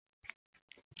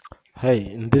Hi,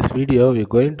 in this video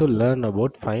we're going to learn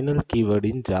about final keyword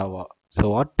in Java. So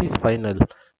what is final?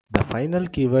 The final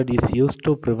keyword is used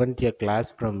to prevent a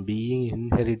class from being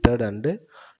inherited and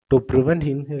to prevent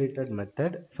inherited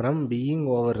method from being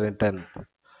overwritten.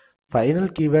 Final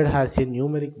keyword has a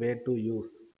numeric way to use,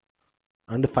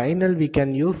 and final we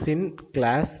can use in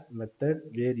class, method,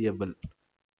 variable.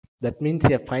 That means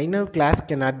a final class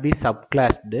cannot be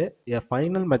subclassed, a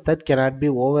final method cannot be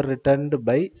overwritten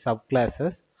by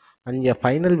subclasses, and a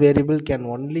final variable can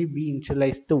only be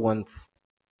initialized once.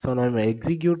 So now I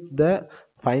execute the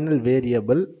final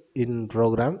variable in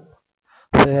program.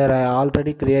 So here I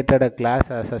already created a class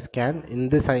as a scan. In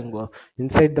this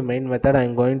inside the main method I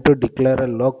am going to declare a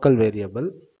local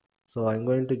variable. So I am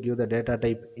going to give the data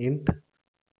type int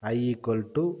I equal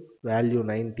to value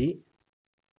 90.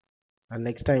 And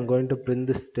next I'm going to print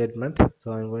this statement. So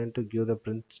I'm going to give the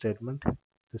print statement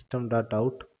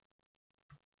system.out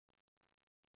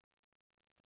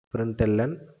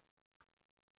println.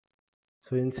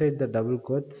 So inside the double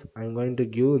quotes I'm going to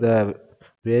give the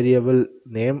variable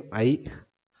name I.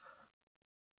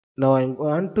 Now I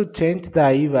want to change the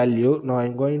I value. Now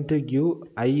I'm going to give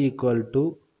I equal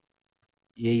to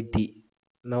 80.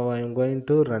 Now I'm going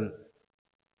to run.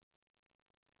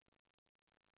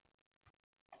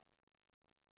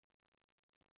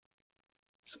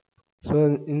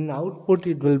 So in output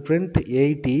it will print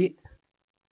 80.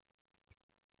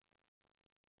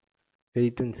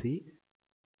 Wait and see.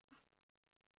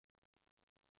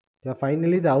 Yeah,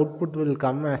 finally the output will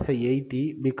come as a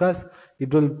 80 because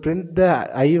it will print the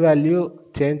I value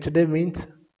changed means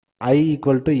I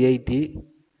equal to 80.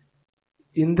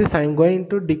 In this I am going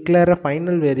to declare a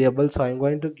final variable, so I am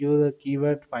going to give the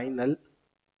keyword final.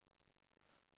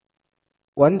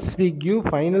 Once we give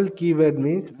final keyword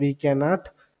means we cannot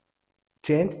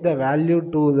change the value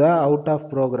to the out of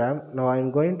program. Now I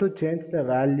am going to change the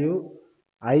value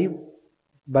I,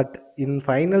 but in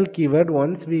final keyword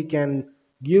once we can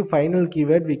give final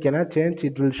keyword we cannot change,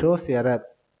 it will show error.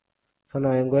 So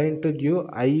now I am going to give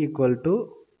I equal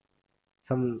to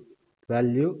some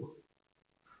value,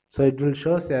 so it will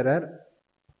show error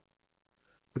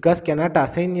because cannot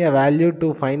assign a value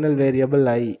to final variable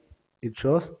I, it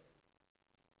shows.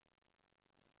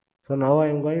 So now I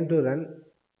am going to run.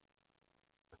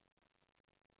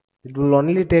 It will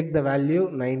only take the value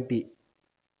 90.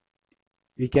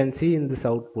 We can see in this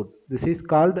output. This is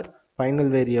called final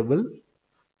variable.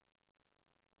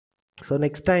 So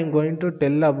next I am going to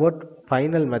tell about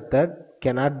final method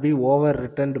cannot be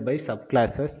overwritten by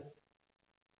subclasses.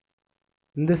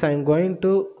 In this I am going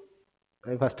to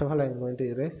first of all I am going to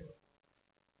erase.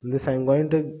 In this I am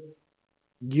going to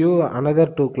give another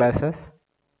two classes.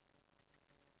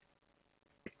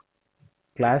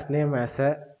 Class name as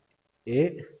a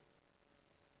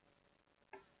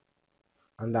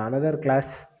and another class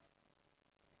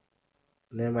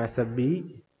name as a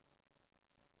B.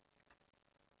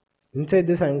 Inside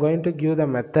this I am going to give the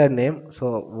method name.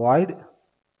 So void,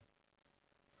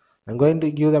 I am going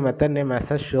to give the method name as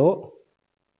a show.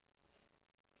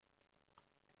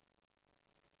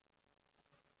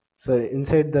 So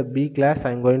inside the B class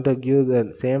I am going to give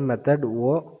the same method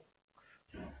O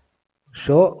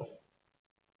show.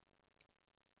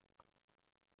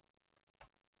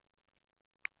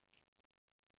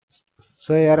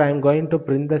 So here I am going to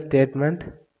print the statement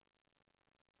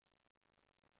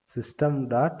system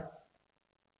dot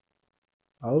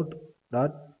out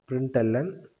dot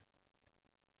println.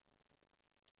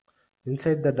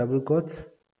 Inside the double quotes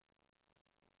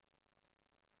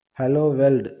hello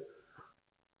world.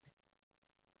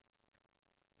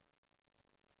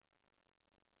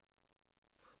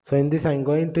 So in this I am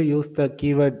going to use the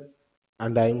keyword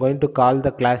and I am going to call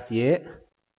the class A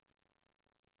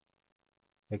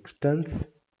extends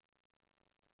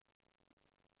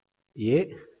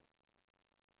A.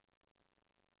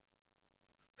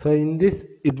 So in this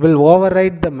it will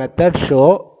override the method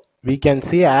show. We can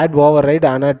see add override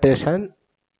annotation.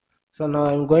 So now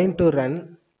I am going to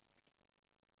run.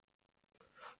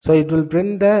 So it will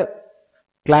print the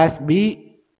class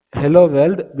B hello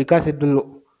world because it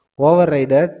will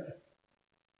override it.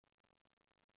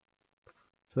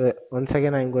 So once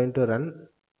again I am going to run.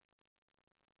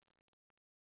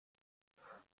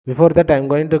 Before that I am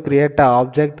going to create an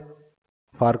object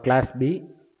for class B.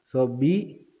 So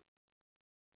B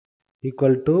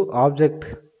equal to object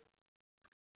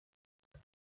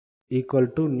equal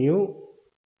to new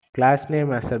class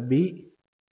name as a B.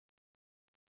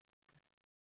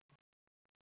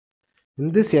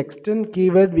 In this extend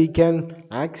keyword we can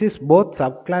access both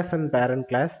subclass and parent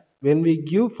class. When we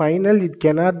give final it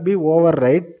cannot be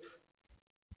override.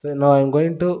 So now I am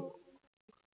going to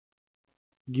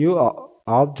give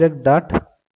object dot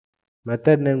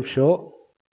method name show.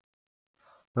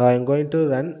 Now I'm going to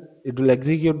run. It will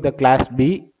execute the class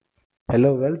B.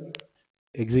 Hello world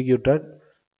executed.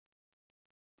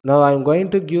 Now I'm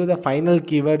going to give the final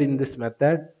keyword in this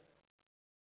method.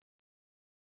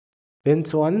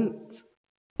 Hence once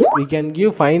we can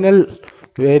give final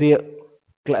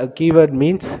keyword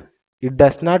means it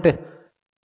does not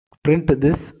print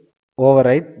this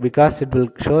override because it will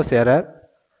shows error.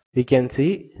 We can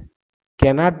see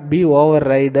cannot be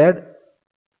overridden.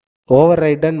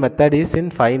 Overridden method is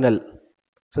in final.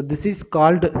 So this is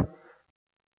called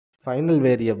final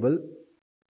variable.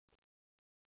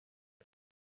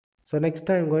 So next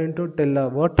I'm going to tell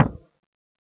about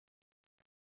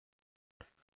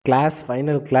class,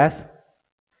 final class.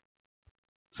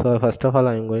 So first of all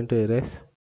I'm going to erase.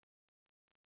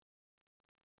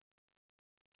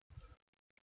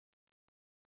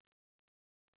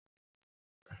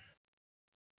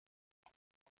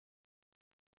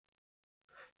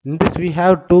 In this we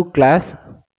have two class.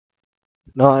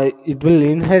 Now it will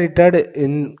inherited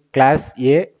in class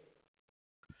A.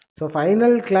 So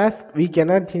final class we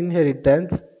cannot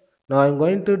inheritance. Now I'm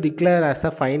going to declare as a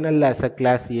final as a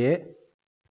class A.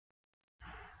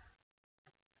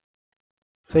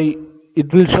 So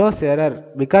it will show error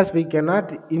because we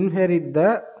cannot inherit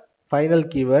the final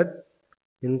keyword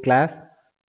in class.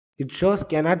 It shows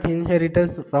cannot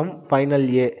inheritance from final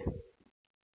A.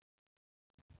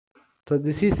 So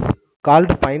this is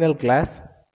called final class.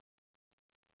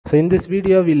 So in this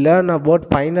video we learn about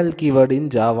final keyword in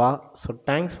Java. So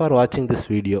thanks for watching this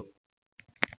video.